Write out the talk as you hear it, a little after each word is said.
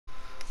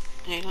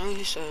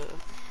Anyways,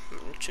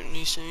 to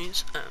new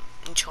series,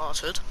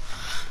 Uncharted.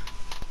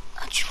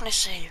 I just want to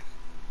say,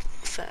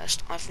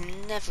 first, I've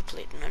never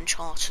played an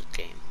Uncharted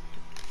game.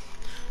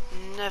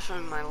 Never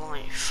in my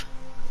life.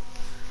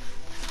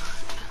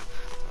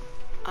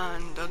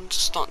 And I'm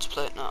just starting to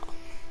play it now.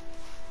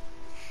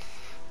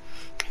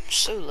 I'm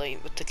so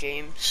late with the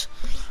games.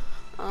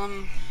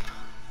 Well,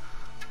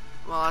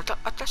 I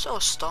guess I'll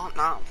start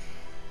now.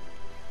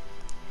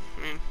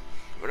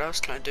 What else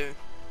can I do?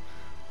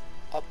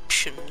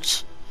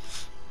 Options.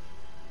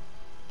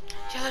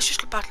 Yeah, let's just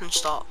go back and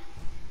start.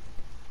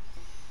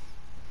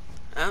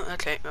 Oh,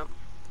 okay, well.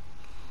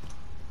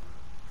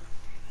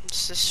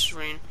 It's this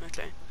screen,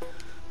 okay.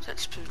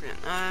 Let's put it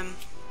in.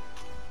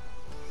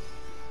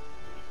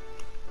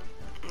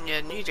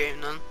 Yeah, new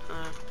game then.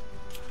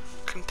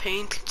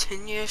 Campaign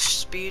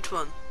continuous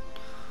speedrun.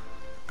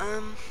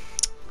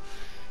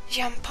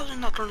 Yeah, I'm probably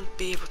not going to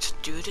be able to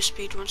do the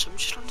speedrun, so I'm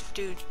just going to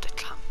do the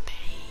campaign.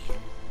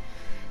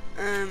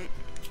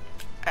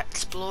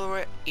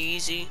 Explorer,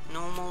 easy,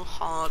 normal,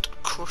 hard,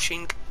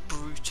 crushing,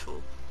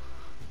 brutal.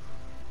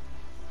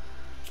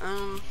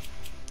 I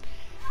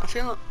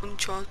feel like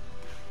Uncharted,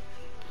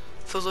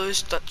 for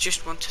those that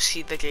just want to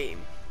see the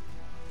game.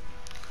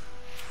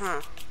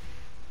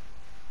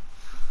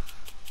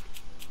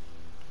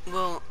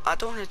 Well, I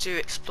don't want to do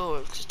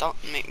Explorer because that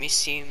would make me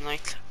seem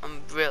like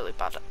I'm really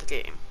bad at the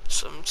game.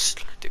 So I'm just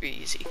going to do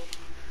easy.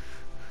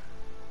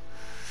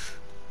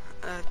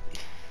 Alright.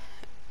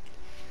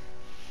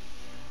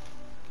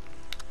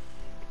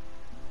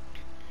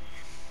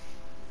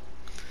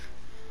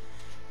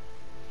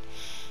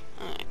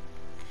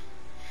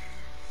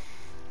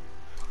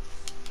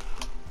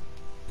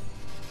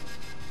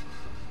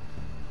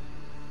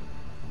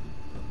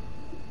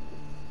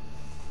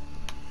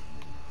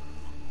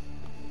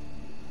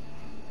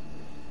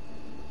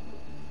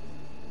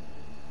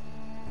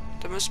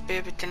 There must be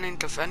a beginning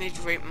of any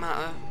great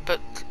matter, but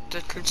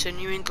the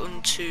continuing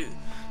unto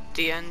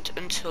the end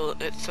until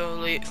it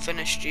thoroughly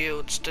finished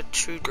yields the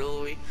true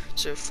glory.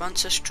 Sir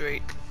Francis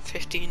Drake,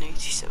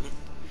 1587.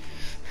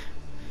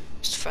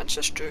 Is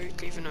Francis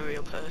Drake even a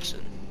real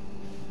person?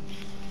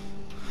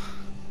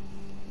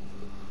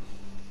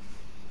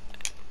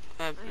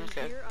 I'm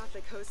Okay. here off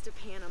the coast of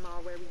Panama,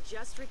 where we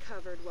just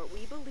recovered what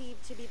we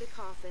believe to be the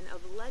coffin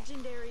of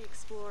legendary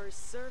explorer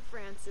Sir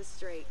Francis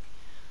Drake,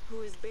 who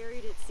was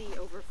buried at sea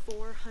over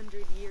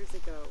 400 years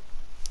ago.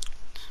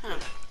 Well,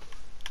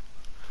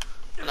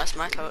 that's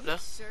my character.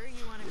 Sure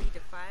you want to be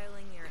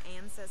defiling your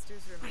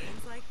ancestors'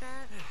 remains like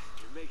that?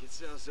 You make it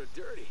sound so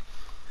dirty.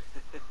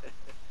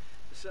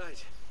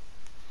 Besides,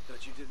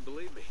 thought you didn't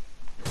believe me.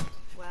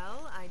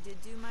 Well, I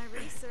did do my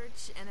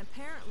research, and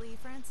apparently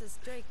Francis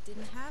Drake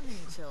didn't have any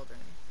children.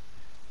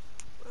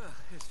 Well,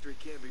 history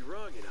can't be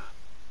wrong, you know.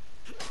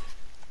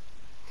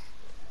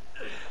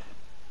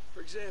 For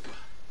example,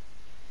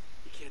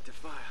 you can't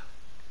defile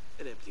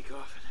an empty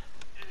coffin.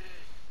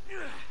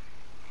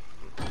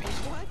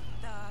 What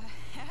the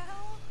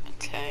hell?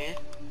 Okay.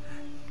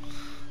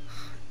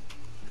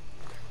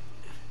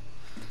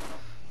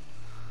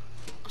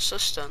 What's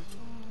this then?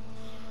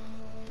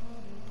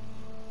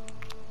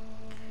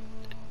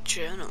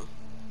 Journal.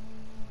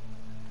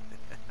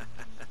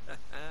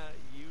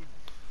 You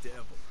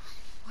devil.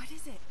 What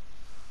is it?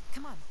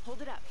 Come on,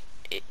 hold it up.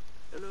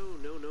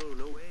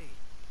 No way.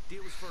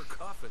 Deal was for a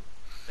coffin.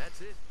 That's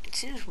it. It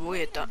seems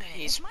weird that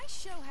he's If my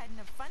show hadn't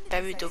have funded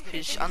buried this up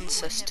his expedition, you wouldn't have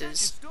ancestors'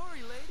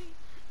 Story, lady.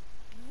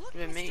 Look,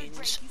 Mr. remains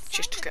Drake, you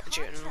just to signed get a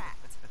journal.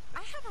 contract. I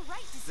have a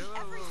right to see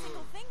every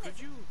single thing that.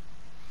 Could you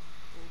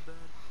hold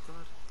that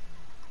thought?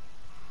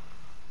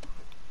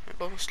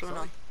 What's going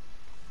on?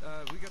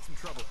 We got some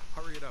trouble.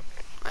 Hurry it up.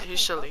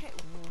 Who's silly? Okay,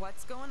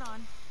 what's going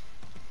on?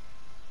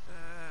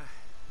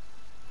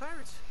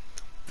 Pirates.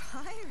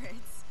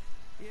 Pirates?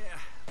 Yeah,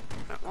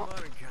 What?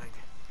 modern kind.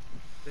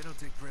 They don't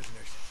take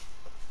prisoners.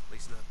 At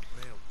least not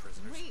male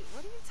prisoners. Wait,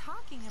 what are you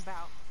talking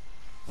about?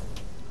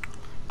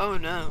 Oh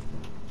no.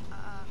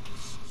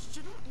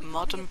 Shouldn't we go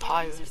Modern to the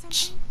authorities or pirates.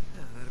 something?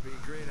 Yeah, that'd be a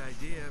great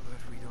idea, but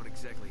we don't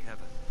exactly have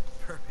a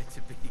permit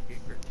to be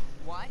here.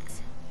 What?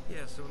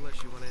 Yeah, so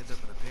unless you want to end up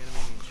in a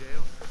Panamanian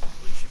jail,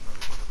 we should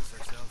probably handle this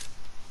ourselves.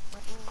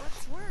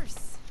 What's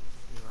worse?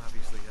 You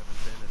obviously haven't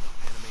been in a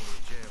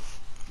Panamanian jail.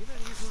 You know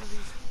how to use one of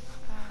these?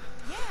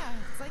 Yeah,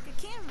 it's like a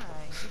camera.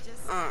 You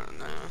just Oh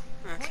no.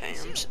 Okay,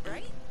 point and shoot,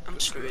 right? I'm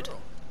screwed.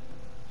 Girl.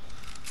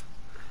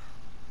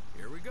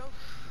 Here we go.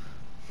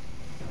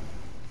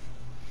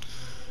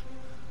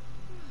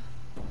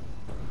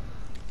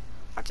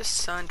 I just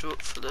signed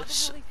up for How the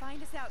this. hell they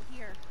find us out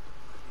here?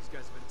 These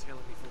guys have been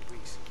tailing me for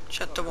weeks.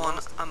 Chapter 1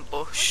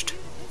 ambushed.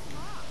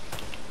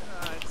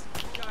 It's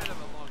kind of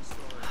a long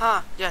story.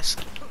 Ha, yes,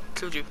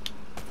 killed you.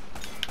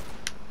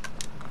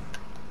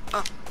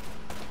 Oh.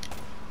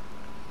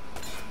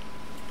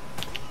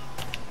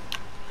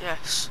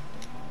 Yes.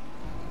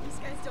 These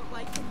guys don't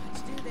like you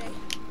much, do they?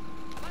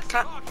 Less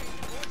Cut. talking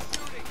and more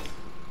shooting.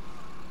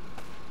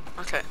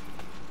 Okay.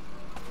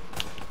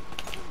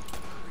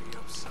 Hurry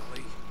up,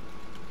 Sully.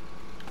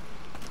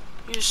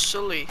 You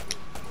silly.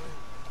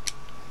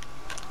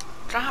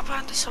 Can I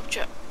find the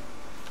subject?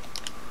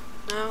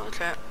 No,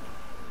 okay.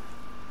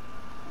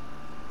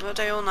 Where are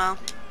they all now?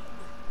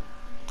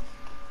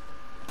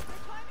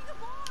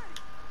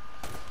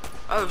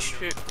 Oh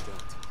shoot.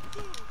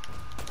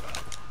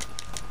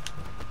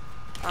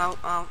 Ow,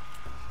 ow.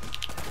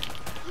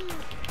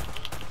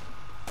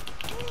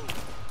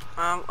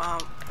 Ow, ow.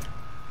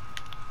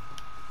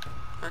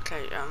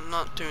 Okay, I'm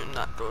not doing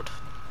that good.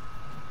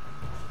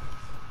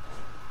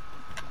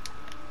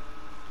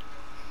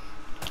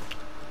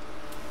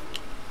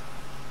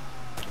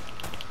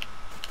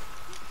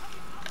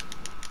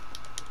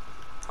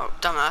 Oh,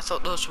 damn it, I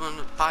thought those were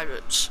the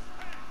pirates.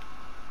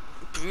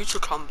 Brutal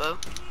combo.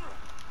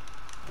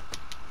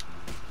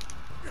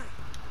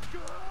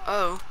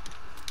 Oh.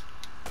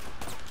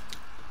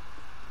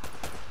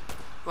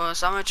 Well,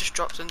 his ammo just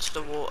dropped into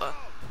the water.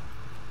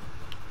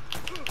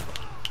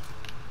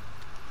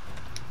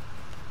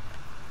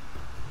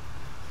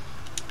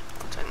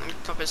 Okay, let me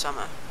drop his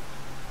ammo.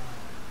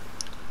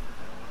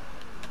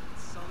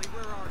 Sully,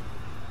 where are you?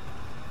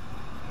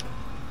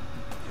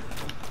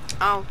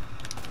 Ow.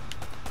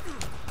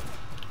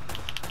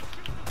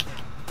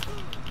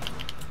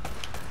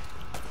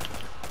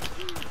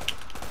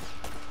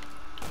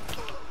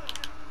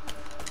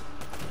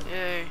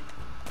 Yay.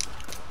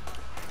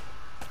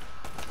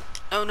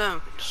 Oh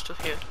no, still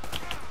here.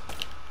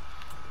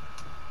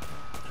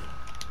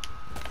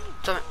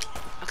 Damn it.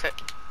 Okay.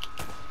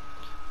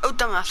 Oh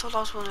damn it, I thought that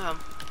was one of them.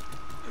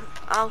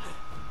 Ow.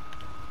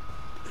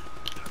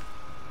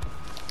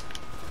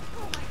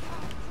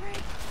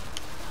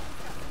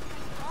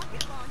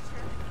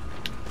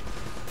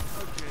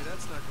 Okay,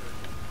 that's not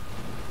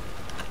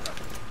good.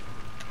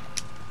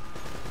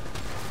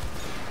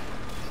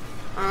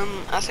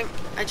 I think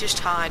I just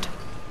hide.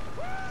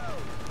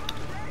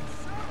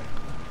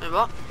 Wait,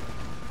 what?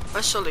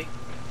 Where's Sully?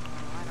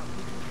 I don't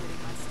think I'm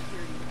getting my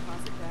security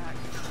deposit back.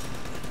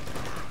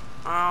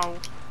 Ow.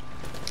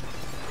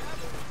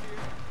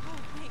 Oh,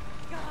 thank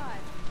God.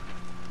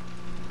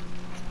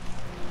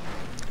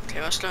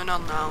 Okay, what's going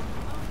on now?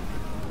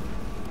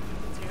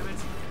 Damn it.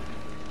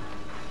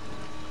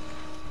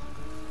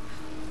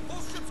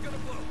 Whole ship's gonna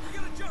blow. We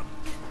gotta jump.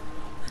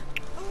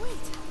 Oh, wait.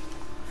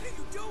 What are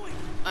you doing?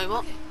 Wait,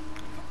 what?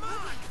 Come on.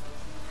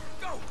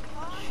 Go.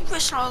 You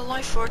risking our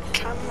life for a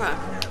camera?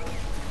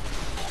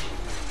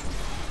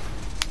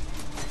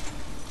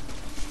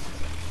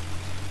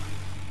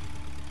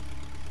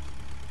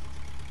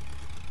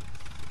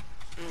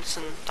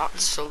 Listen,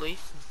 that's Sully.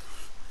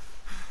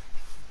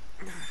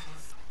 I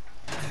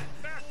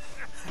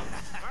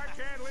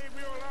can't leave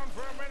you alone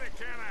for a minute,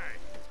 can I?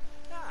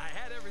 I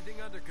had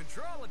everything under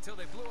control until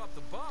they blew up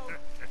the boat.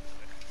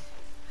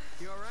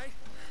 You all right?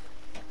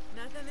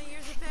 Nothing that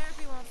years of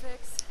therapy won't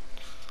fix.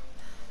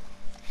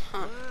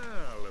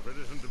 Well, if it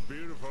isn't the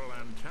beautiful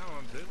and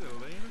talented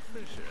Elena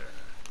Fisher.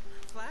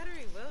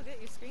 Flattery will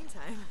get you screen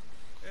time.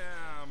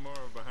 Yeah, I'm more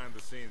of a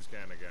behind-the-scenes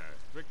kind of guy.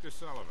 Victor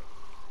Sullivan.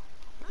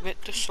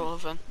 Victor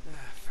Sullivan.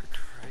 For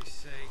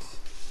Christ's sakes.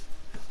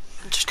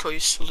 I'll just call you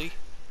Sully.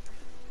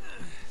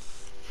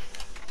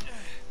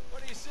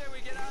 What do you say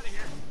we get out of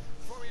here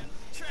before we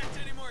attract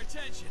any more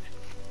attention?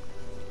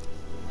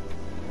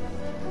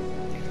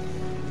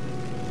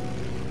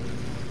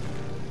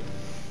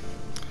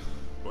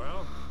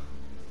 Well?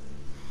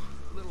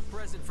 A little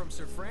present from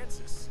Sir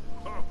Francis.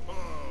 Oh,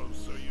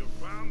 so you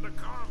found the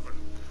coffin.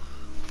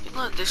 You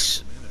know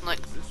this, like,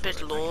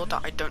 bit lore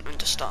that I don't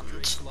understand.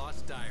 Drake's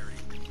lost diary.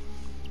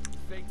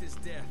 Faked his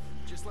death,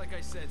 just like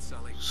I said,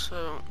 Sully.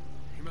 So,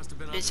 He must have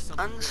been onto his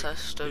something big.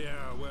 ancestor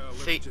Yeah, well,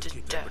 let's faked just his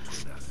keep that death.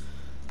 between us.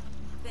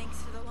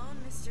 Thanks for the loan,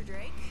 Mr.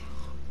 Drake.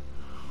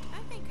 I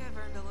think I've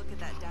earned a look at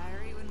that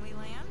diary when we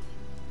land.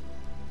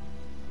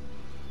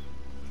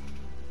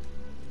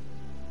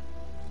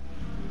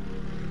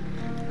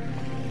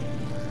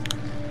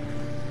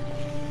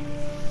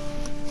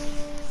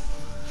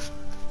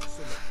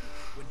 So look,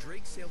 when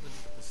Drake sailed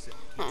into the Pacific,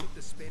 he took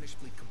the Spanish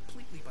fleet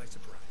completely by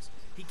surprise.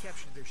 He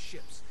captured their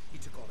ships, he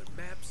took all their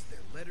maps,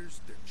 their letters,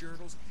 their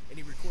journals, and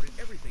he recorded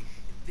everything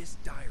in this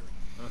diary.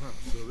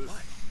 So this...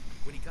 But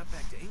when he got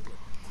back to England,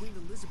 Queen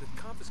Elizabeth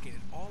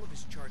confiscated all of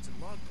his charts and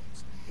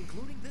logbooks,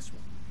 including this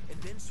one,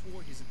 and then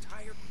swore his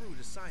entire crew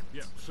to silence.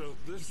 Yeah, so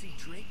You this... see,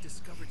 Drake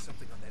discovered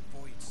something on that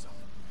voyage, Sully.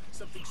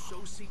 Something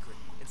so secret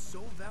and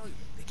so valuable,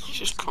 they couldn't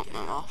just seem cut to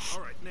them get it out. off.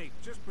 All right, Nate,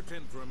 just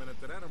pretend for a minute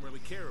that I don't really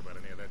care about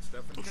any of that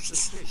stuff and cut to the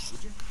chase,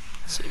 would you?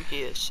 Same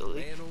here,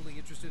 Sully. Man only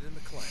interested in the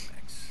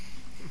climax.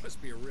 He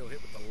must be a real hit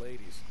with the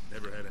ladies.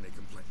 Never had any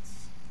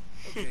complaints.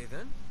 Okay,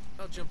 then.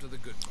 I'll jump to the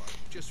good part,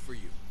 just for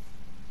you.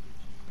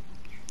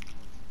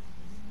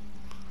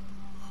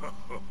 Ho,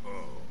 ho,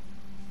 ho.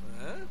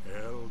 Huh?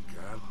 El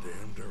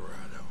goddamn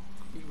Dorado.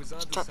 He was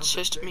onto That something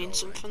supposed to big, mean all right.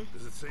 something?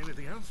 Does it say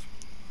anything else?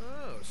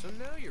 Oh, so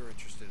now you're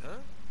interested, huh?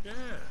 Yeah.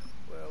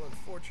 Well,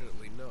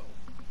 unfortunately, no.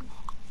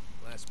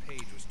 Last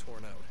page was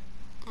torn out.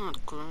 Oh,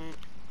 great.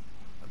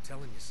 I'm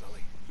telling you,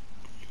 Sully,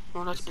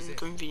 What an This is it.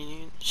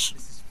 inconvenience.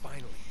 this is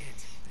finally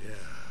it. Yeah.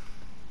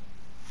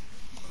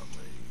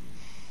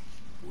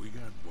 We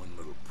got one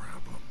little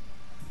problem.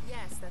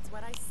 Yes, that's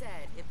what I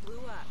said. It blew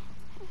up.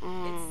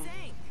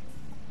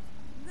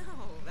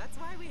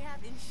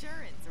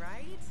 insurance,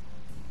 right?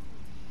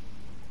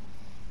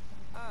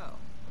 Oh.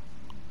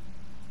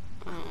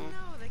 Oh,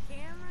 no, the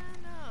camera?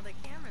 No, the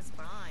camera's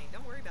fine.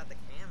 Don't worry about the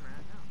camera,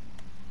 no.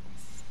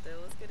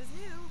 Still as good as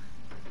new.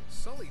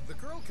 Sully, the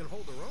girl can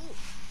hold her own.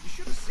 You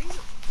should have seen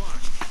her.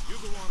 Fine. You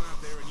go on out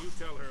there and you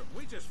tell her,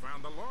 we just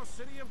found the lost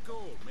city of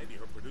gold. Maybe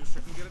her producer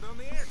can get it on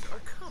the air Oh,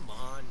 tonight. come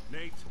on.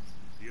 Nate,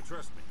 do you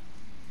trust me?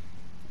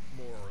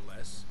 More or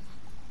less.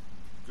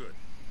 Good.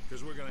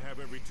 Because we're gonna have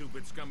every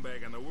two-bit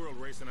scumbag in the world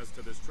racing us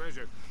to this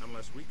treasure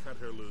unless we cut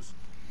her loose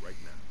right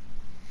now.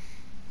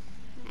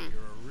 You're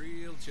a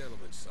real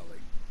gentleman, Sully.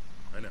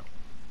 I know.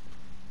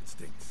 It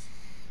stinks.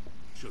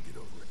 She'll get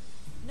over it.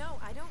 No,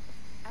 I don't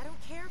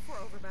care for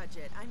over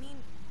budget. I mean,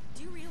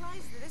 do you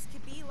realize that this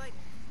could be like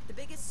the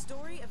biggest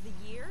story of the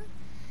year?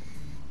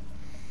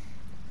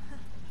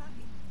 Hi.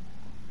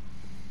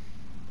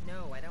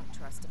 No, I don't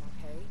trust him,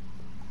 okay?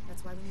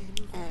 That's why we need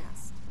to move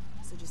fast.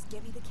 So just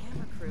get me the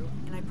camera crew,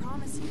 and I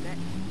promise you that...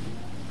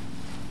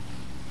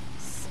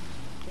 Son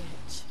of a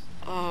bitch.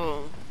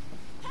 Oh.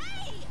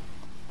 Hey!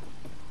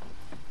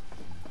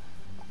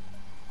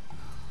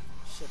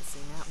 Should have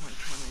seen that one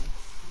coming.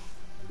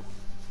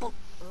 Well,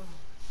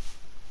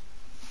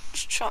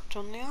 it's trapped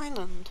on the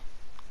island.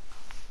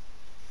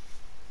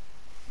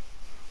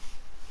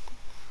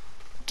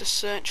 The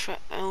search for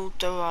El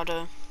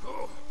Dorado.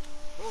 Oh,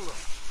 hold on.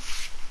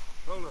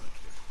 Hold on,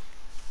 kid.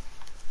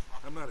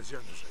 I'm not as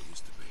young as I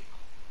used to be.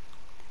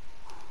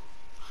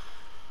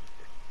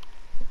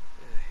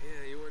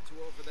 Yeah, you weren't too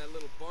old for that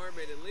little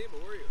barmaid in Lima,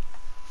 were you?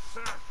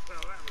 Well,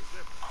 that was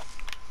different.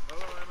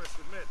 Although I must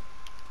admit,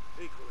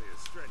 equally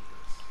as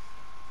strenuous.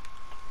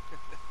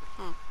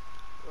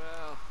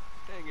 Well,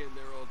 hang in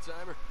there,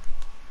 old-timer.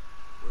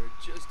 We're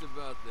just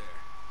about there.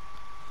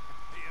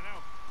 Hey, you know,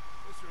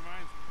 this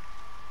reminds me.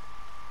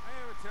 I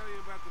ever tell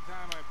you about the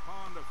time I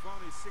pawned a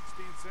phony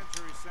 16th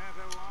century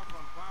Santa off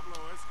on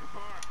Pablo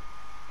Escobar?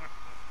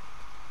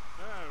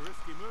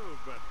 Risky move,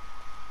 but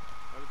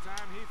by the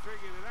time he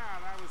figured it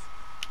out, I was...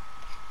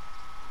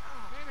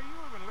 Man, are you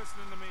even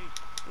listening to me?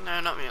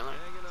 No, not really.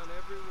 Hanging on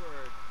every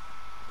word.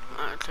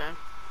 Okay.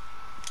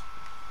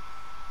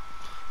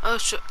 Oh,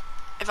 so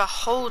if I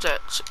hold it,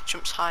 it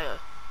jumps higher.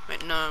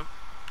 Wait, no.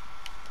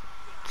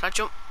 Can I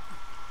jump?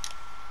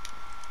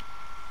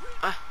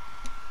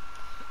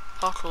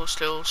 Parkour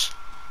skills.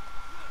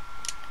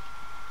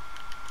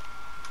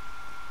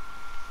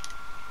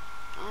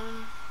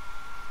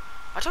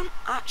 I don't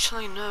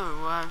actually know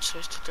where I'm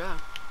supposed to go. Am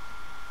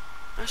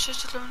I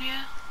supposed to go in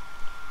here?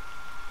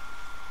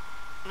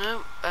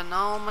 No, and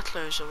now all my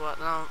clothes are wet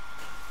now.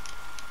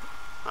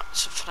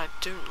 That's something I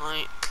don't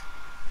like.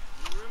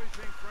 You really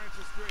think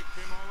Francis Drake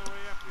came all the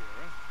way up here,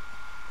 huh?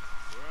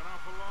 We're an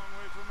awful long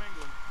way from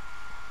England.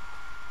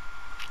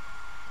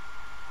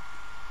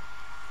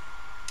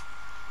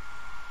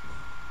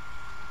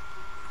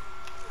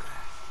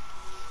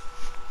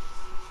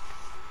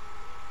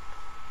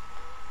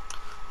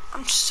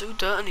 I'm so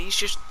dirty and he's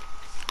just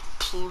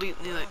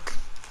completely like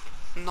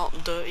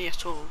not dirty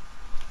at all.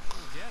 I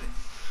don't get it.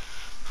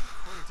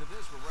 According to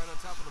this, we're right on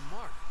top of the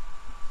mark.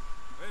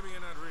 Maybe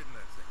you're not reading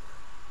that thing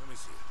right. Let me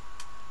see it.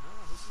 No,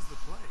 this is the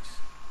place.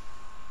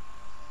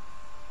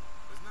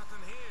 There's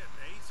nothing here,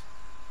 Nate.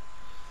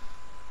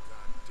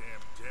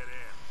 Goddamn dead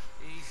end.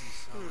 Easy,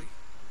 Sully.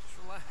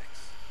 Just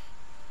relax.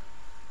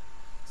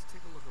 Let's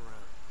take a look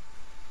around.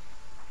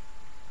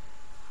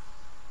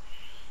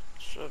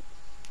 So,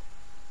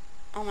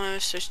 what am I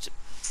supposed to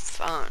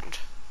find?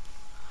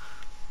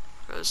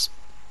 Because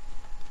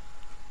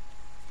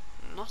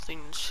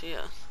nothing's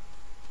here.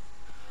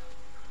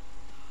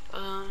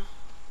 No,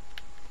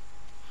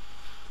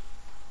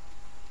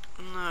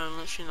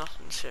 literally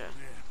nothing's here.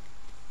 Yeah.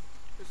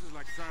 This is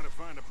like trying to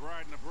find a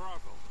bride in a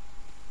brothel.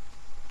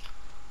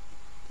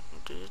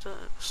 Do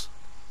this.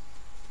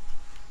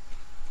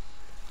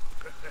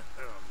 Oh,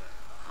 no.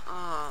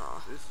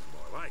 Ah, This is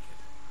more like it.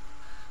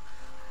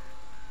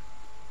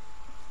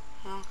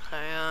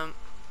 okay,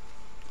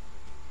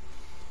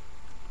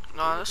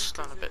 no, this is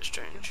kind of a bit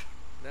strange.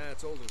 Nah,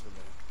 it's older than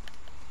that.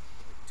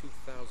 Like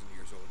 2,000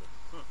 years older.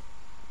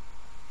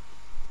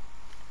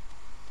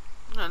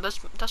 No,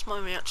 that's my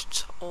reaction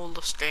to all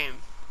this game.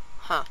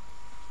 Huh.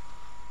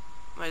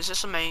 Wait, is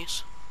this a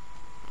maze?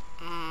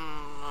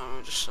 No,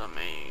 just a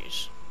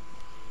maze.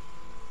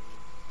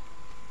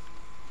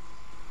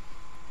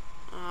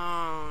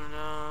 Oh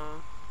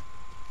no.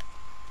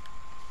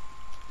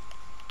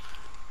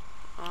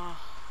 Oh.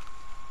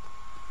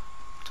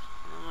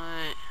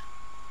 Alright.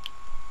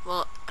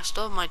 Well, I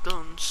still have my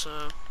gun,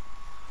 so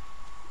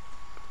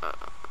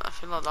I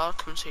feel like that'll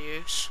come to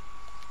use.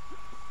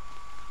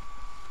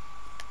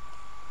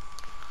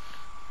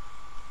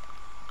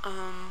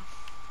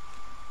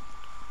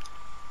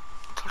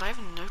 God, I have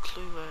no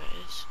clue where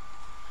it is.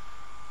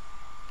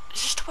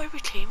 Is this the way we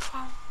came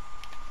from?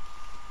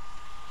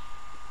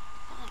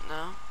 I don't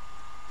know.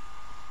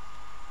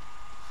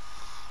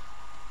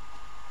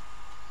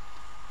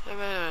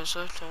 Yeah, it is,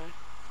 okay.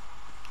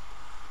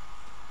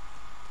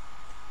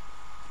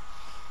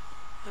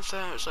 I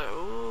thought it was like,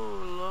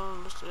 oh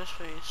Lord, look at this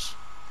face.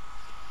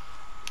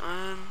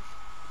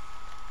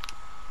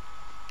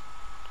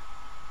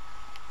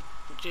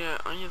 Yeah,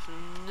 I have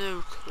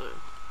no clue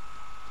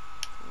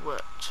where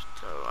to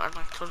go, and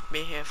I could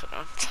be here for the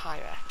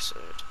entire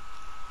episode.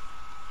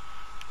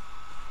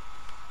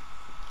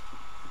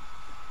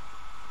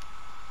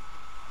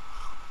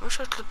 Wish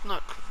I could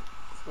like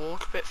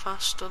walk a bit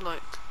faster,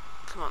 like,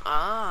 come on,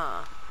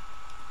 oh,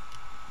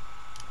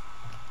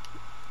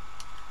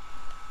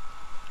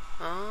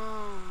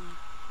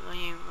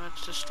 I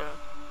register.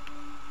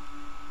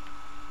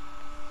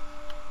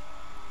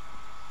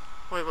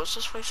 Wait, what's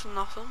this place for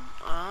nothing?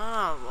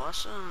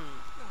 Wasn't.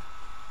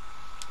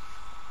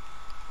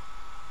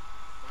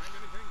 Find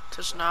anything?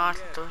 Cause now I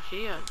can go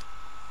here.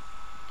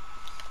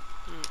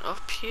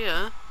 Up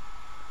here.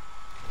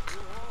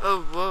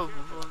 Oh, whoa,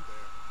 whoa.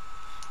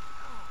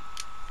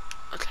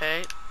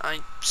 Okay, I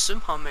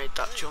somehow made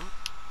that jump.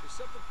 There's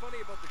something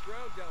funny about the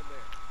ground down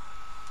there.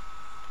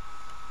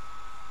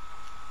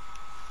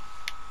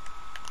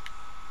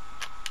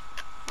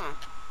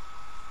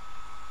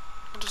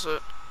 What is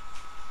it?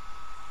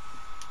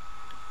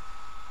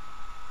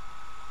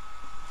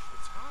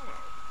 It's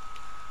hollow.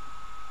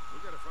 We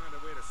gotta find a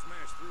way to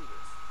smash through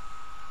this.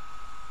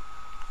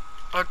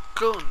 A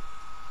gun.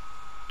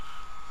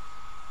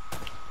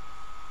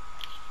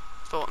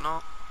 Thought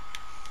not.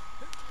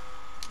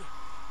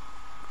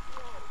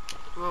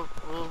 Whoa,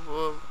 whoa,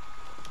 whoa.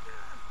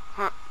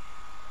 Huh.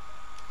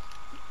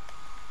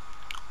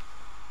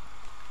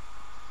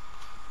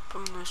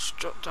 I'm gonna just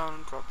drop down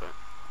and grab it.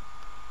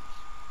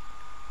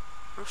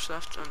 Press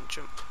left and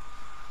jump.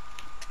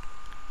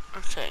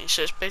 Okay,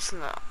 so it's basically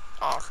like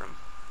Arkham.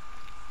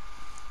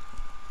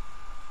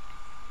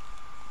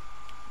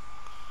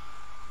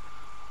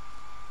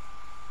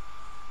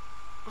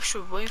 We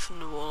should wait from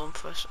the wall and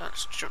first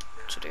let's jump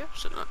to the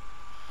opposite then.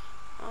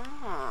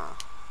 Ah.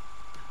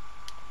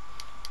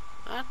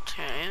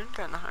 Okay, I'm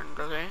getting the hang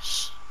of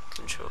this.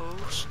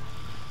 Controls.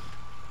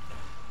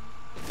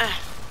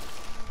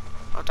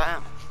 Oh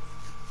damn.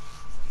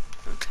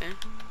 Okay.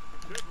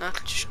 Now I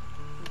can just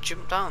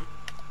jump down.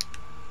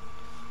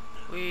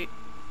 You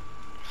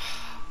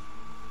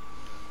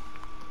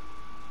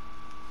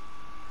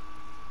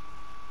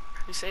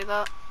say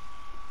that?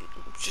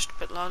 Just a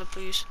bit louder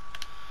please.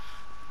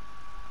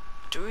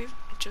 Do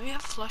we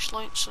have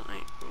flashlights or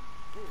something?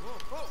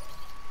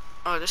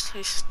 Oh, this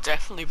place is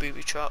definitely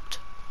booby trapped.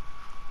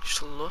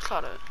 Just look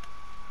at it.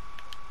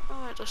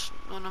 Oh, it does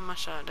none on my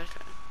side,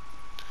 okay.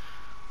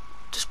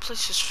 This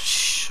place is for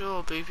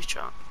sure booby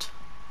trapped.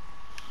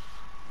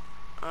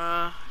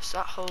 Is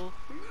that hole?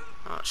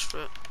 No, it's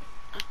for it.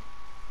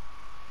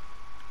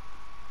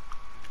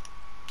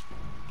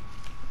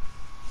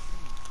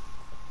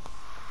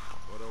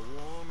 What a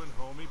warm and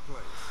homey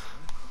place.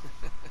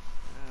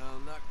 Well,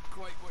 not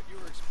quite what you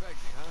were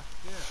expecting, huh?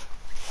 Yeah.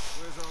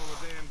 Where's all the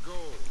damn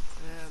gold?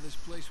 Yeah, this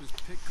place was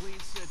picked clean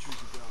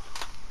centuries ago.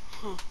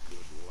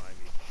 Good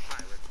limey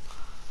pirate.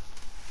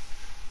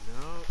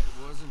 No,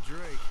 it wasn't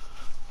Drake.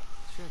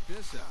 Check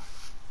this out.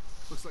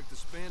 Looks like the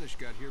Spanish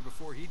got here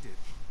before he did.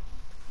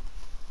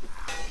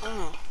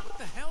 Oh. What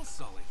the hell,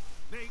 Sully?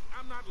 Nate,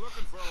 I'm not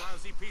looking for a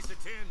lousy piece of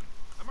tin.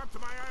 I'm up to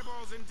my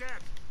eyeballs in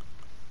debt.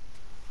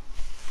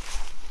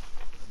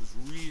 I was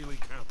really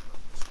counting on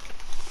this.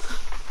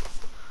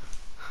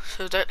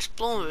 So the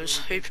explorer is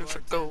hoping for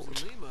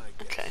gold. Lima, I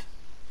guess. Okay.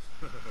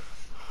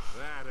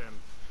 That and,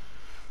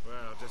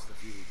 well, just a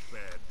few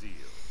bad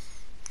deals.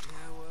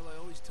 Yeah, well, I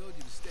always told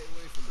you to stay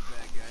away from the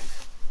bad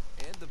guys.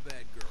 And the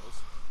bad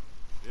girls.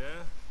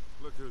 Yeah?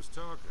 Look who's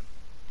talking.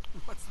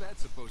 What's that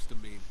supposed to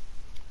mean?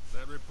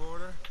 That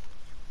reporter?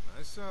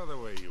 I saw the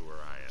way you were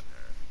eyeing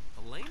her.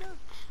 Elena?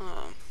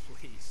 Oh.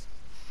 Please.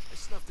 I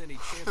snuffed any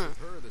chance with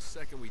her the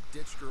second we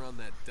ditched her on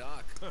that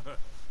dock.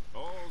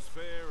 All's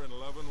fair in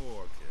love and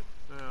war, kid.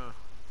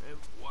 And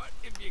what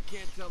if you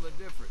can't tell the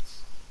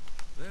difference?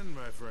 Then,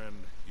 my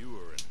friend, you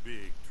are in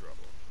big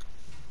trouble.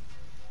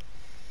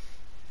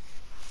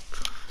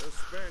 Those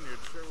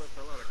Spaniards sure left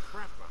a lot of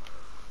crap on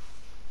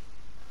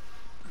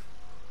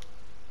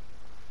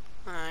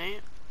her.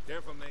 Alright.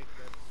 Careful, Nate.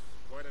 That's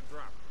quite a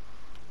drop.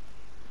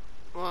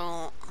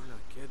 Well, You're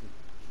not kidding.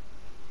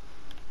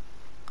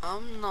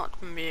 I'm not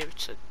gonna be able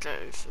to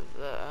go for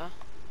there.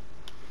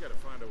 We gotta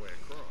find a way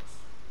across.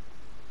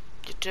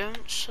 You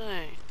don't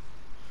say.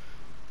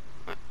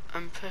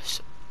 And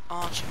press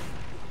Arch.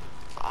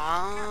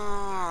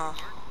 Ah.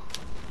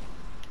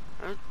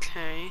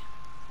 Okay.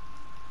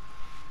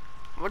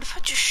 What if I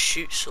just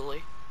shoot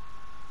Sully?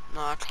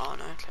 No, I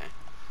can't. Okay.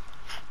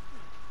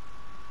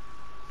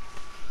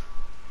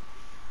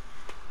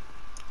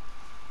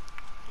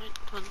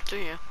 What do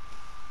you?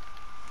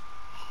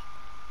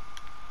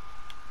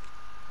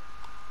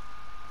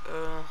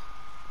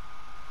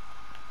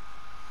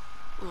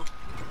 Ooh.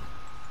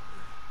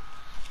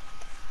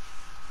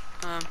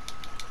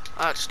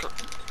 I just got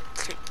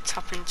click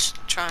tapping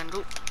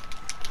triangle.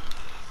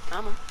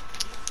 Come on.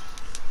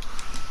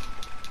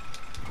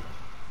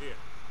 Here,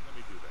 let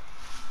me do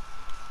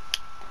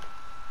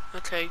that.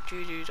 Okay,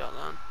 do that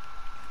then.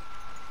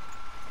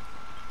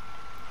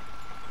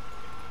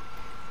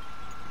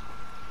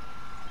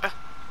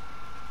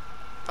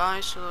 Bye,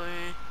 Sully.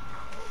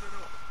 Hold it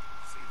up.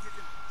 See if you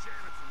can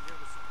jam it from the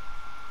other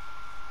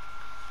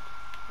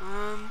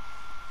side.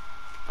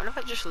 What if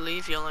I just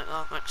leave you like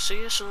that? Like,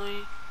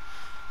 seriously?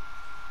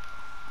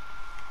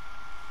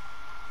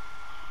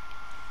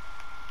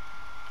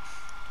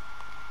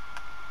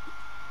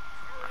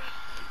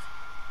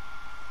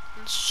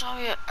 I'm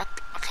sorry, I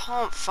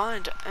can't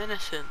find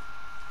anything.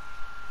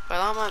 But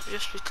that might be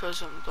just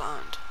because I'm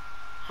blind.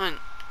 Hunt.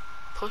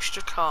 Push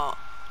the cart.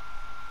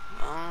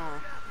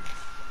 Oh.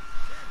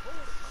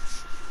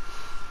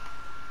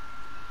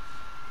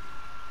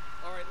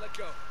 Alright, let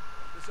go.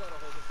 This ought to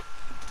hold him.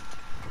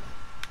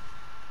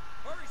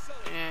 Hurry,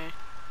 Sully! Yeah.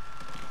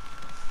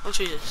 Oh,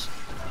 Jesus.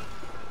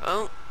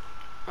 Oh.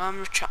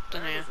 I'm trapped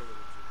in here. That was a little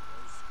too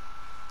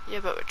close. Yeah,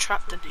 but we're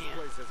trapped in This here.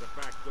 place has a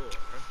back door,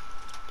 huh?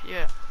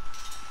 Yeah.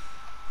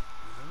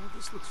 You know,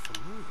 this looks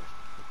familiar.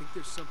 I think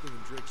there's something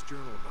in Drake's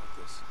journal about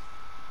this.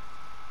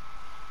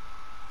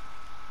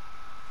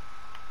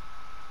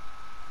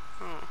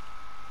 Oh.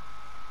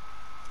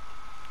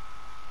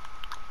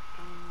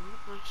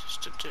 What am I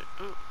supposed to do?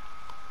 Oh.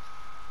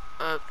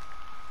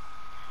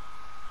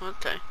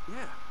 Okay.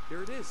 Yeah,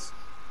 there it is.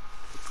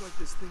 Looks like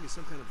this thing is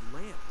some kind of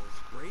lamp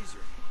or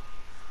brazier.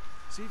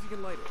 See if you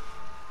can light it.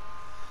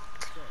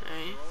 So,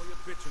 Okay. for all your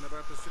bitching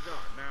about the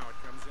cigar, now it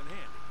comes in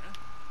handy, huh?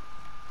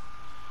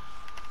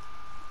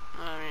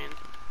 I mean,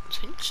 I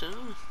think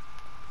so.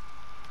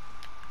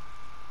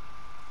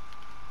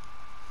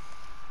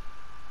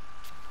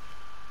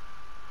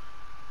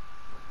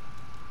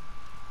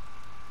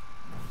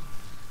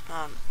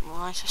 Man,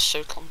 why is this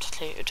so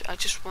complicated? I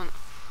just want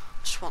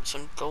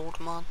some gold,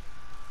 man.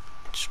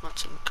 Just want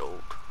some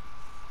gold.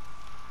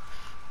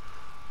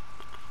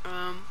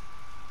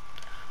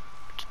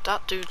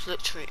 That dude's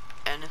literally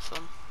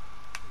anything.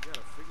 We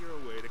gotta figure a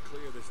way to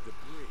clear this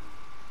debris.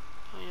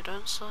 Oh, you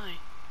don't say.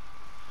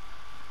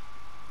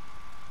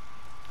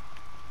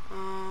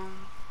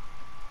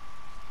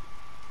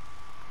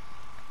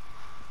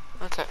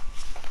 Okay.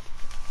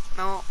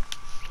 Now,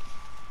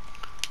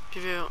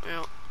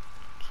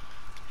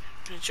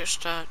 you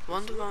just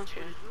wander around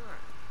here. Pretty dry.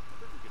 I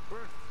bet we could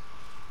burn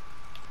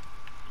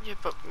it. Yeah,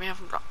 but we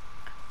haven't got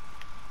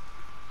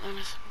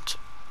anything to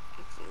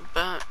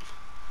burn.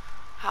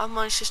 How am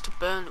I supposed to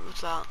burn it with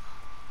that?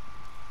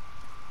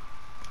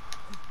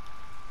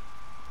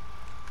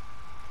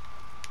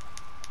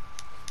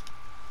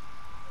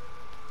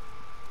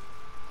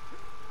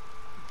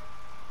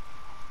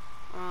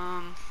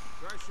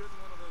 Try shooting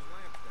one of those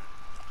lamps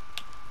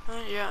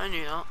down. Yeah, I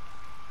knew that.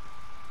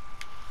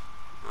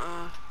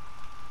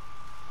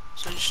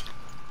 So just...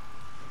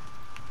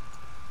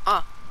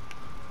 Ah!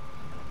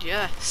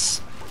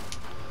 Yes!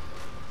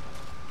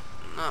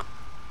 No,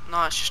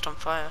 it's just on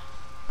fire.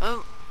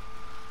 Oh!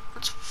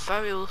 That's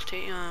very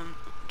lucky, the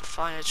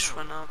fire just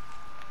went out.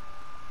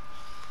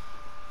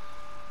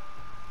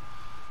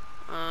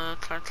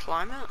 Can I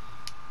climb it?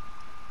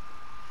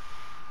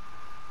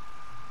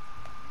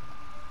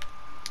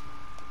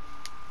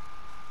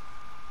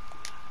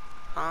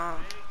 Ah. I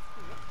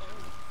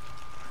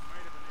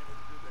might have been able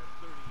to do that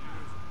 30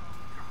 years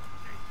ago.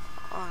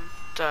 I'm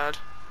dead.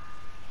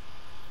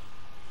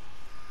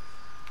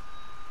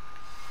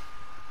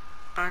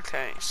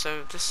 Okay,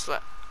 so this is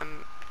like,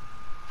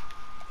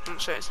 I'm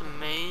sure it's a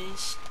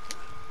maze.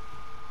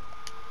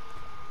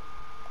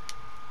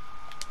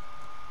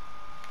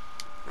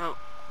 Oh.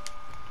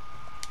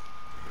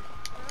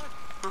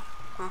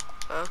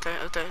 Okay.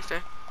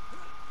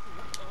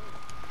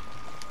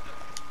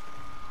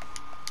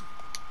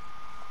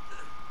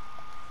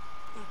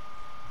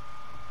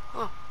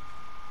 Oh,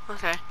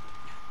 okay.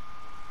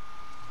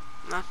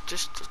 Now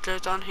just go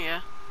down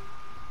here.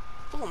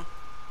 Boom.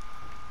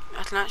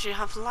 I can actually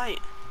have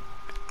light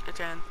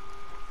again.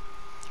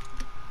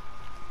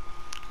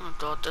 Oh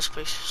god, this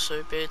place is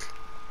so big.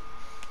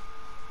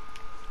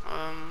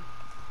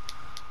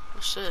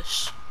 What's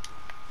this?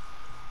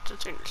 Don't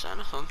think there's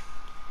anything.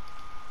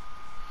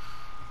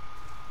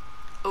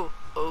 Oh.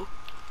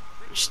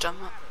 You stand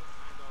up.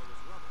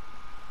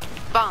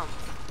 Bam!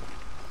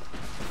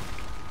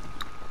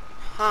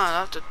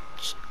 Ah, that did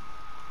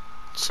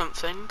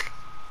something.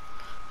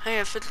 Hey,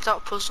 I figured out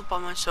a puzzle by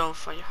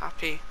myself. Are you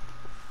happy?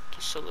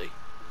 Just silly.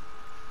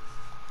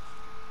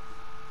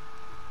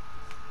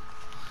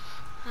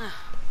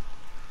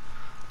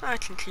 I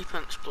can keep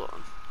on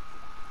exploring.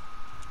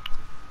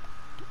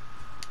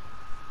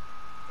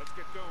 Let's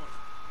get going.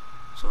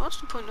 So what's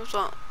the point of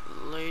that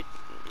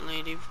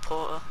lady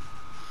reporter?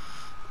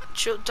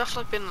 She'll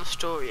definitely be in the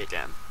story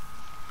again.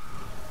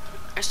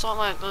 It's not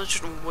like they'll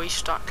just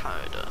waste that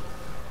character.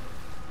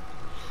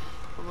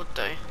 Or would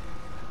they?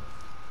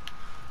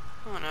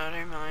 Oh no,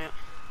 they might.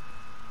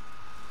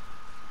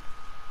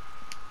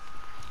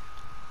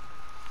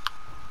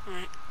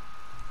 Right.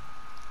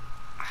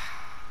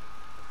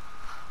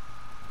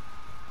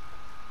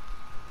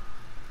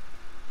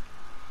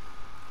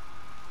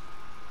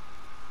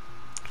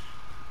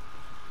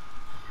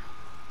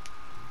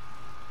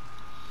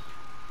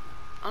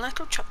 I like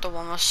how chapter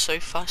 1 was so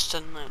fast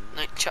and then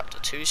like chapter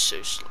 2 is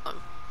so slow.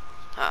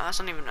 That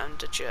hasn't even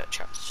ended yet,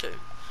 chapter 2.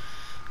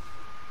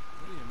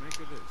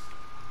 make of this?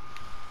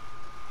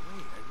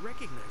 Wait, I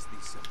recognize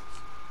these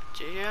symbols.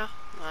 Do you?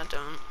 I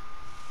don't.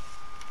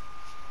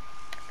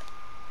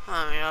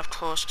 Oh yeah, of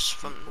course it's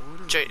from The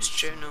order of Jake's these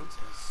journal. signs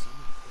has some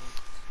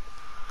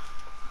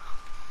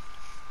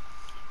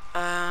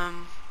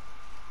importance.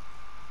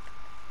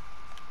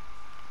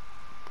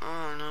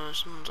 Oh no,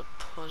 it's another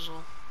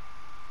puzzle.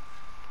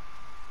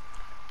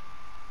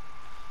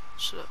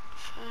 So the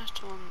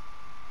first one,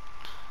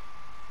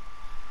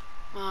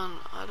 man,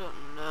 I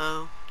don't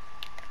know.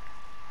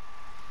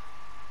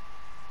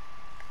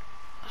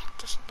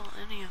 There's not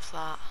any of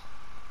that.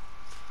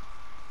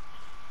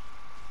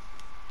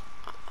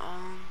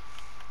 I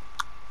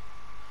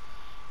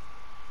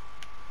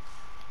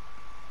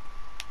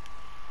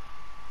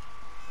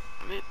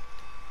mean,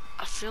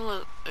 I feel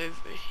like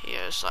over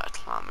here is like a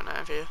climbing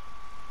area.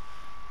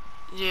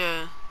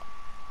 Yeah.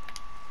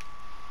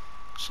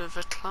 So if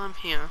I climb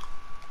here,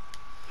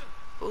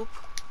 oop.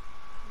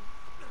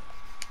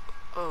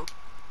 Oh.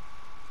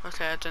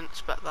 Okay, I didn't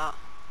expect that.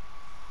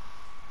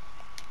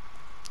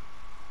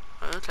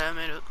 Okay, I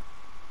made it.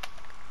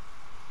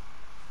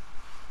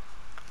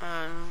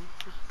 Okay.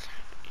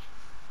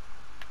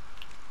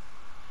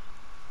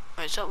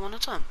 Wait, is that one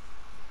at a time?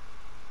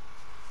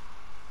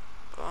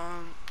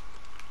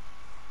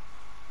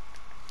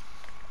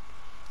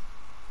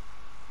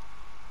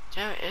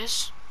 There it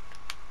is.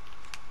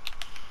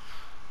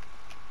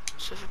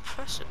 So if I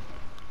press it,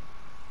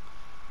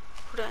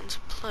 put it into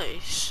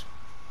place,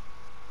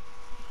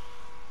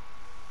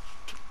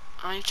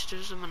 I need to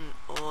do them in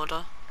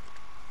order.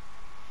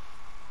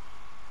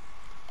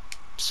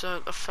 So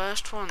the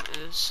first one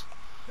is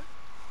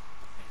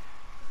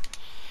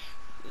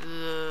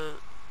the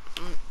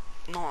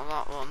not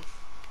that one.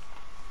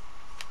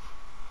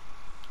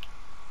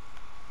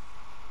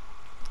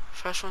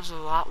 First one's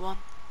that one.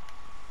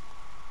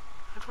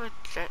 How do I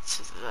get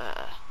to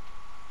there?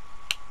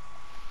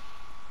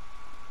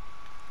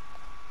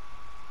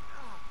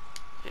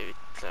 Here we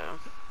go.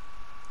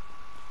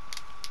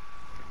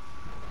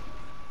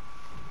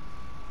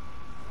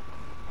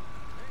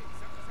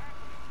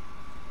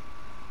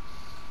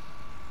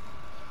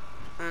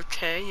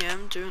 Okay, yeah,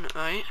 I'm doing it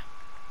right.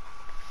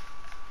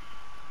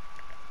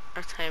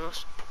 Okay,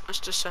 what's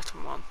the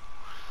second one?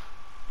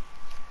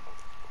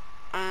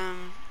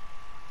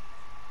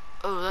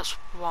 Oh, that's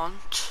 1,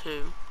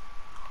 2.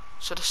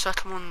 So the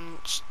second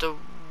one's the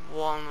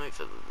one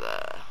over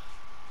there.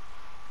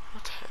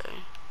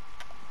 Okay.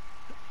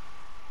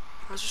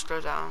 Let's just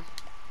go down.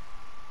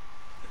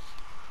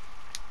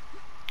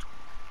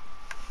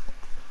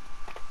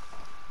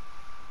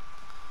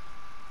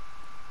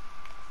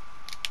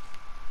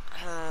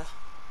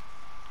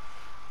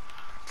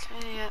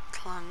 Okay, yeah,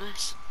 climb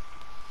this.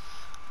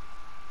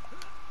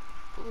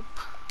 Boop.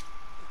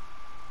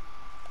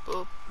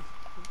 Boop.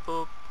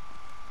 Boop.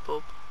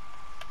 Boop.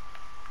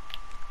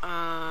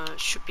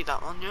 Should be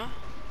that one, yeah?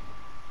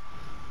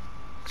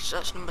 Cause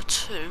that's number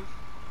 2.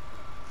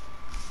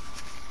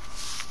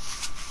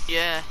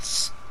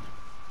 Yes.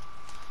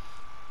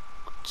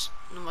 What's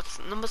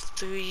number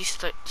 3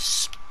 is like the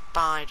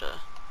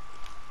spider.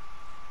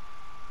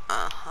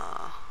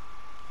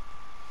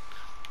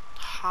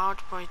 How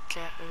do I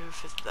get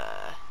over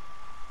there?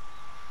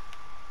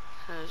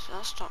 Cause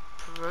that's not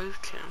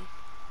broken.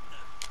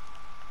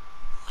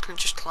 I can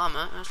just climb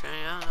it.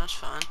 Okay, yeah, that's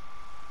fine.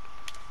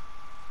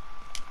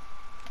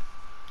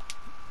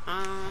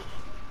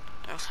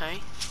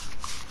 Okay.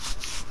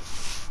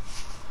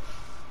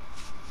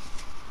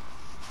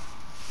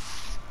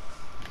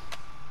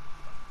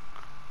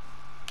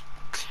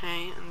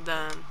 Okay, and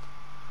then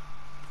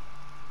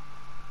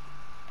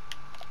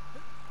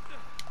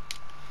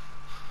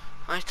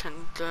I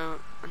can go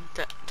and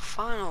get the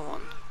final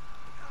one,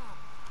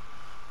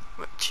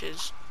 which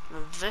is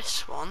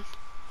this one,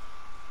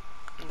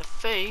 and the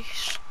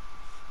face,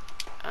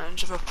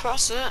 and if I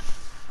press it,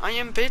 I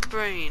am Big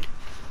Brain.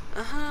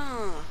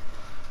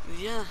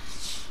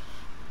 Yes.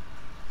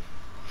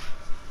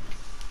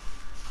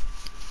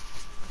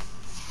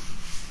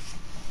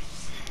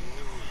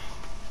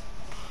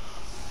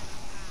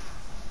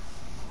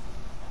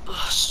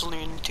 Ugh, still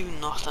even do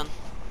nothing.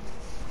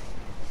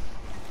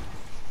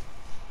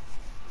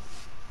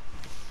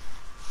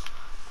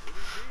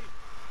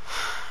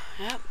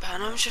 Yep,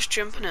 and I was just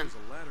jumping in. There's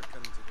a ladder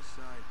cutting to the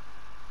side.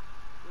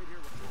 Wait here.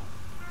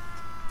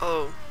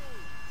 Oh.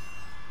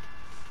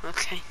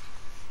 Okay.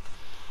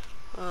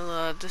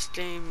 Well, this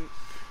game...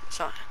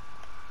 Sorry.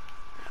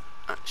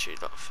 Actually,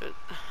 that fit.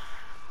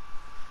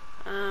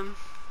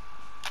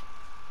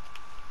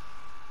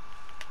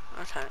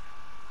 Okay.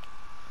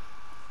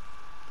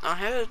 I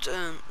heard,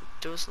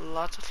 there was a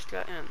lot of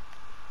getting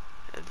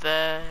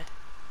there.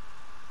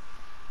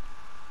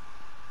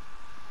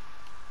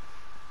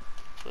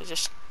 So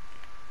just...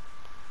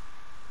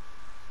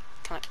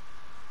 Can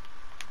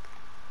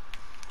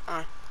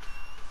I... Oh.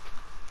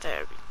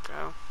 There we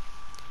go.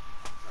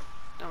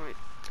 There we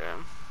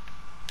go.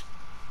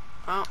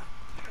 Oh.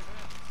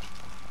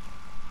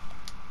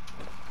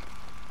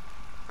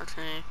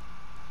 Okay.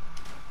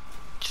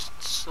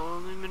 Just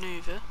slowly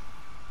maneuver.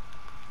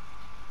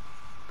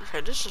 Okay,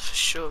 this is for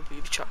sure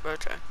booby trap,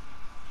 okay.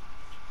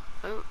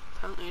 Oh,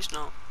 apparently it's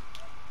not.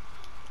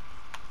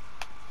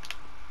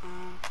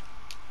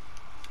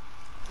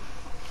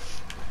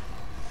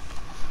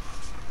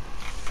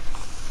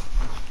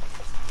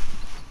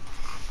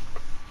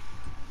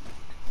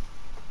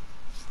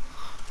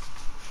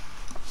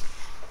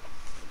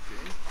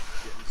 Okay,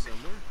 getting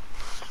somewhere.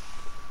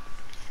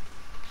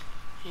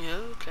 Yeah,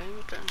 okay,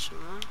 we're getting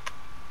somewhere.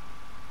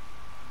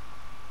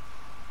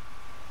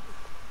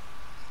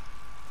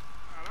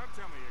 Now, don't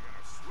tell me you're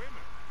gonna swim in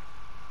that.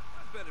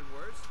 I've been in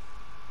worse.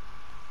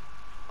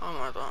 Oh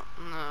my god,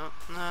 no,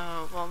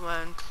 no, one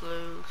wearing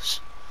clothes.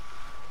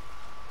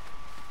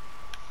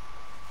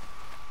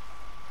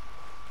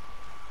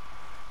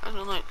 I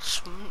don't like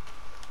swim.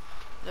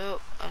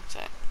 No,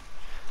 okay.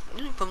 The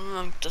only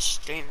problem with this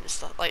game is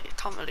that, like, you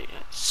can't really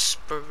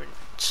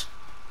sprint.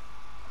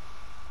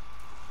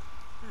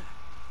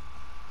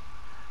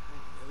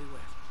 I'm really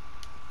wet.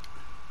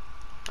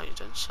 Oh, you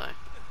don't say.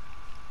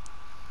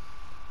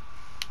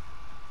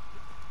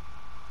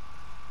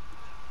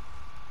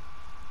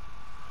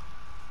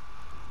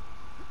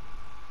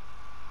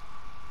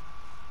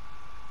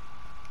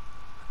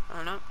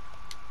 Oh no.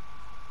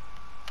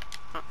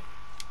 Oh,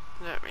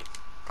 there we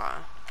go.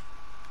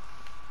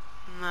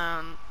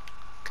 Man,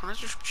 can I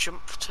just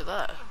jump to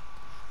there?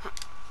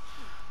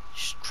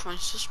 Just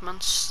tries this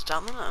man's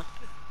stamina.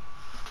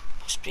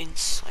 Must be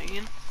insane. I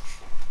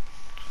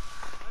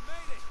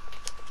made it!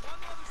 On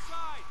the other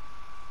side!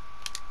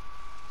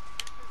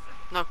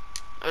 No,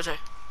 okay.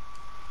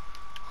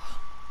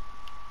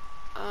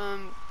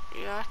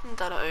 Yeah, I can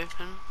get it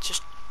open.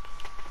 Just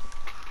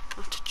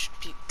have to just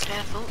be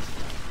careful.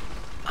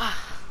 Ah.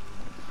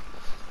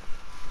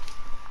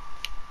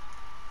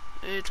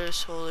 It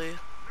is holy.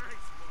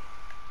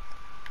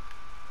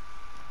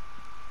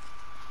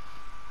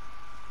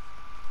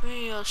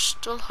 We are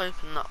still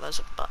hoping that there's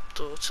a back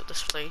door to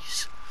this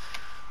place.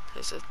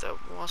 Because if there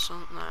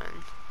wasn't,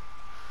 then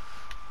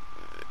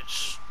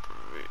it's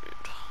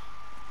screwed.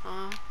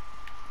 Alright,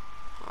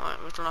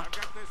 we're gonna have I've to.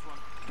 got this one.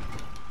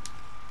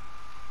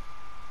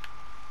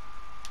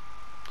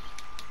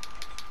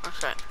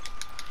 Okay.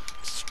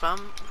 Spam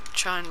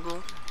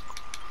triangle.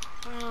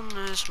 And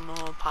there's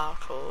more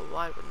parkour.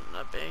 Why wouldn't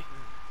there be?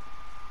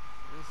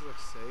 This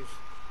looks safe.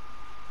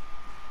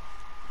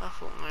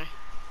 Definitely.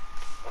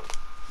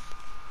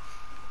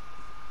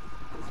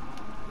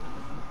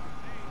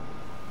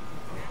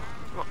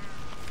 What?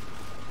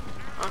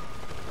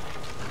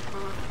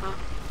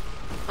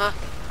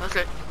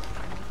 Okay.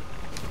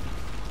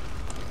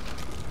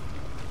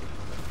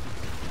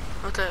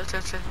 Okay.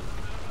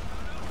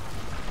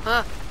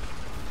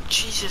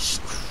 Jesus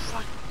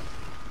Christ.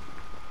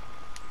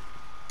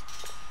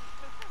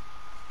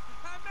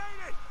 I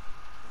made it!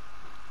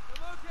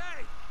 I'm okay!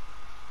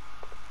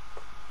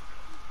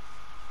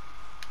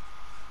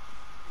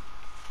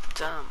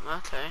 Damn,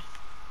 okay.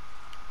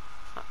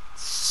 That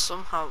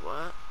somehow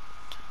worked.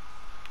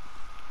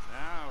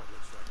 Now it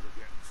looks like we're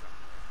getting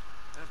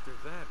somewhere. After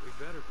that, we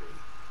better be.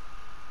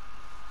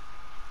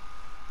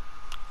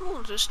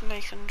 Oh, just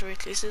Nathan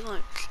Drake. Is he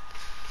like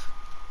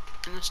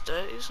in his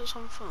 30s or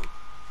something?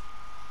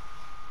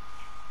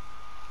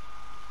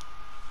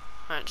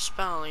 Right, just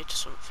better lead to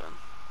something.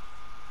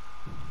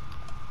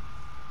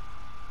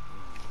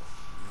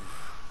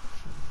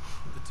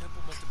 The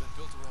temple must have been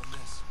built around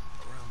this.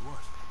 Around what?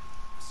 A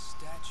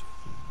statue.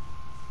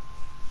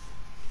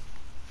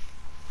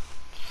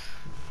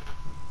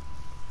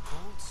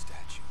 Gold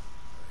statue. A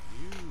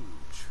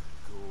huge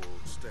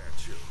gold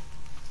statue.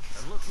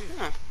 And look here,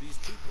 Huh. these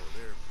people,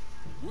 they're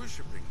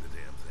worshipping the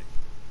damn thing.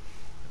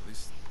 At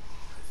least,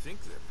 I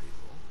think they're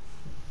people.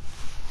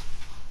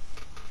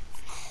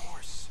 Of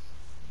course.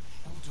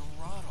 El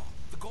Dorado.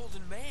 The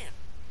Golden Man.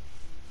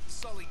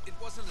 Sully, it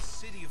wasn't a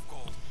city of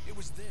gold. It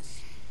was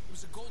this. It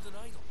was a golden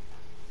idol.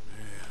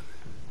 Man,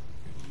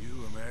 can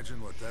you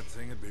imagine what that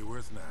thing would be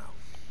worth now?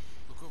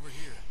 Look over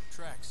here.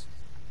 Tracks.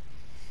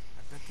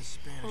 I bet the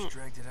Spanish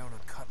dragged it out on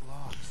cut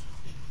logs.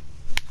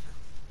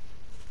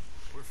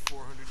 We're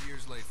 400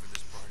 years late for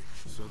this party.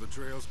 So the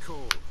trail's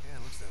cold. Yeah,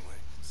 it looks that way.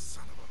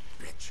 Son of a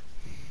bitch.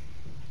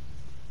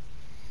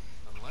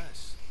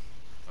 Unless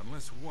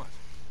Unless what?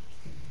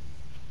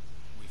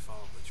 we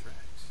follow the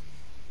tracks.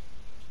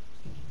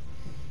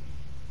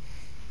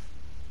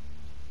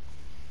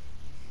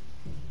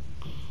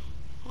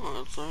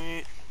 Oh,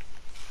 they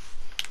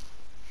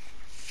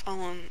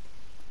found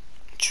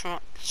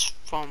tracks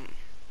from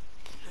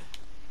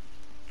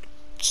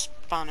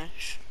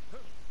Spanish.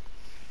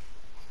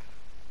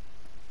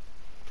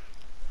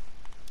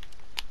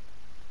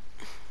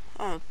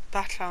 Oh,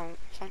 back out,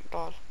 thank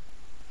God.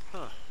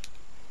 Huh.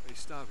 They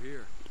stop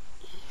here.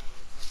 The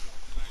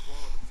back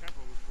wall of the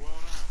temple was blown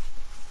out.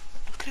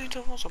 Okay,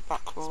 there was a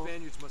back The wall.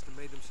 Spaniards must have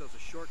made themselves a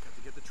shortcut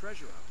to get the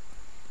treasure out.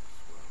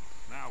 Well,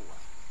 now what?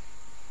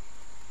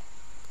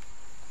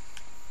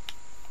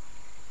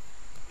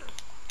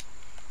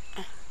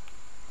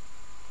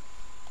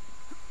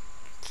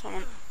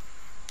 Someone.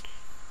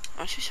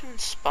 I see something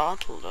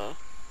sparkle there.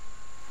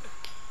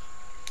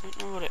 I don't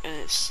know what it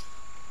is.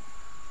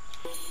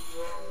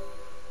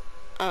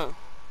 Oh.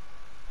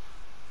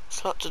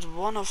 Selected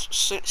one of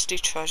 60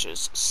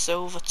 treasures,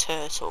 silver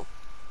turtle.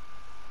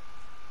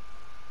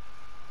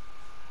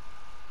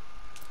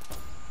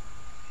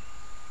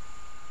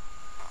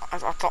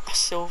 I've got a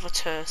silver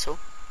turtle.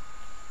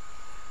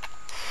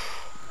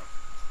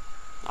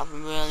 I've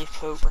been really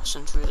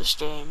progressing through this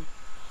game.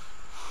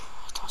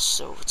 I got a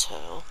silver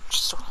turtle.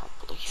 Just still can't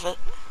believe it.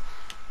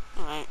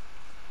 Alright.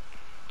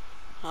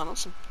 Oh,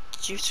 that's a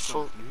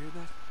beautiful. You hear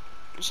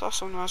that? Is that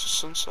sunrise or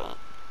sunset? Well,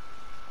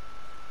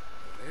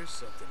 there's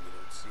something you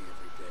don't see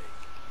every day.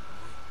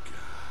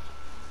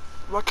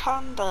 My God.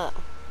 Wakanda!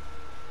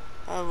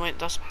 Oh wait,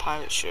 that's a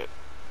pirate ship.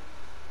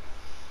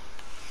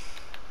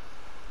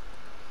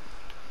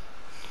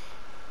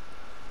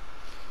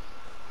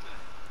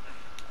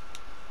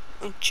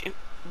 Oh,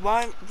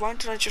 why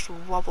did I just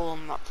wobble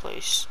on that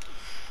place?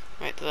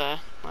 Right there.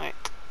 Like,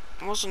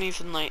 I wasn't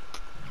even like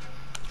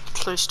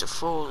close to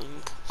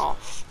falling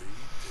off. Be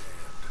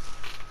damned.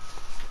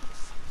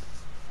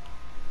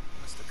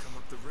 Must have come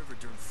up the river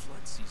during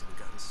flood season and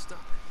gotten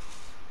stuck.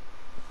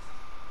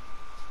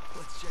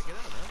 Let's check it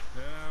out, huh?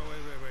 Yeah,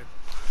 wait.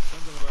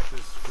 Something about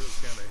this feels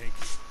kind of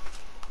hinky.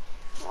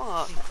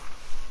 What?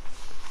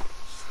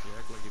 You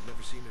act like you've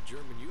never seen a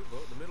German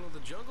U-boat in the middle of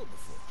the jungle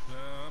before.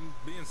 I'm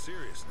being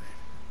serious, Nate.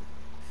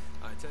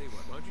 I tell you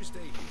what, why don't you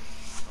stay here?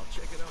 I'll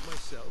check it out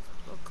myself.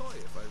 I'll call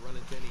you if I run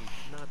into any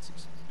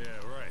Nazis.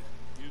 Yeah, right.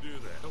 You do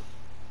that. Oh,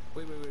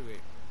 wait.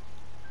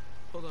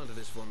 Hold on to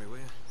this for me, will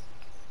you?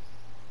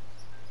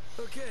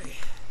 Okay.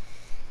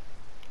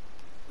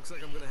 Looks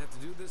like I'm gonna have to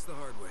do this the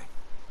hard way.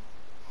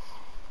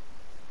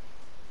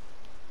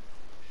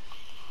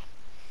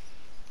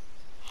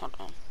 Hold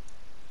on.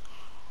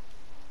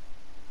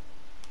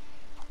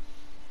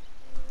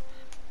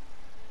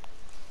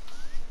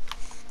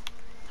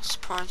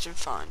 Surprising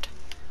find.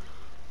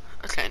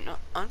 Okay, now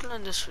I'm gonna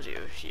end this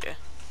video here.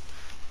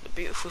 The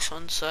beautiful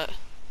sunset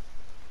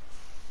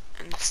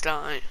in the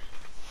sky.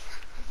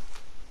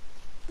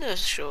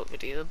 There's a short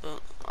video,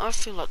 but I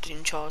feel like the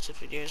Uncharted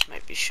videos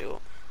might be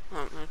short.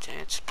 Okay,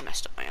 it's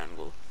messed up my angle.